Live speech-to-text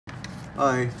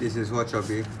Hi, this is Watch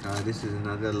Hobby. This is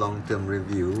another long-term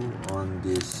review on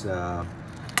this. I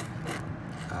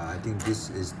think this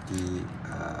is the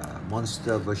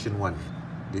Monster version 1.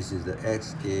 This is the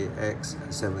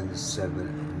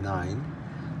SKX779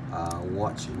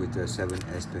 watch with a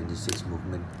 7S26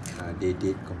 movement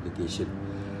day-date complication.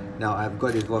 Now, I've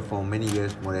got this watch for many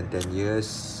years, more than 10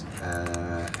 years,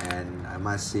 and I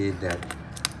must say that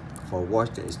for a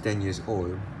watch that is 10 years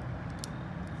old,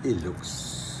 it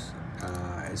looks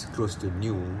as close to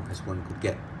new as one could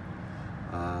get.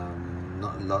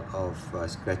 Not a lot of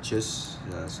scratches,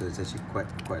 so it's actually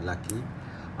quite lucky.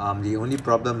 The only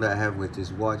problem that I have with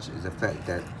this watch is the fact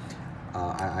that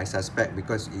I suspect,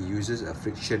 because it uses a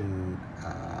friction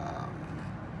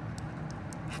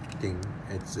thing,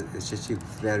 it's actually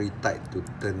very tight to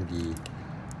turn the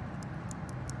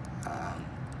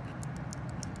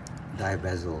dive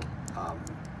bezel.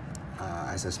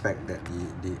 I suspect that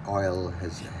the oil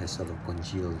has sort of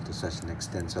congealed to such an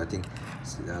extent. So I think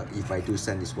if I do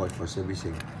send this watch for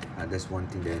servicing, that's one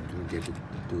thing that I do get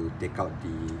to take out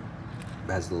the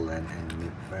bezel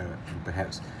and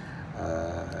perhaps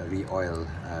re-oil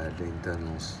the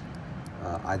internals.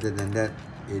 Other than that,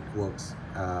 it works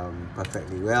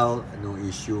perfectly well, no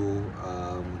issue.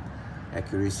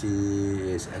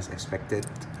 Accuracy is as expected,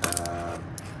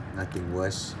 nothing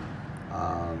worse.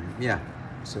 Yeah,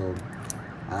 so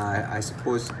I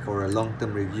suppose for a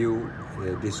long-term review,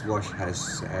 this watch has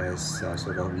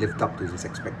sort of lived up to this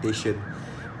expectation.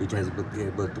 It has been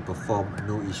able to perform,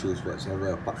 no issues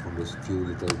whatsoever, apart from those few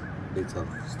little bits of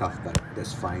stuff, but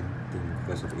that's fine, I think,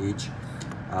 because of age.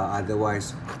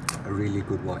 Otherwise, a really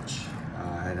good watch,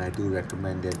 and I do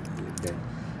recommend that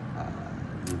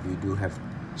if you do have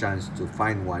chance to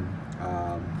find one,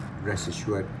 rest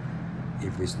assured,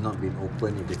 if it's not been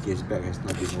opened, if the case back has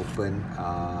not been opened,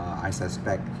 I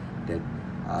suspect that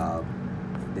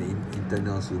the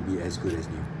internals will be as good as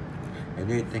new.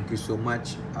 Anyway, thank you so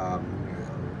much.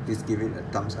 Please give it a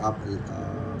thumbs up.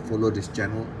 Follow this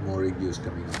channel, more reviews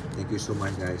coming up. Thank you so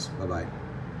much, guys. Bye bye.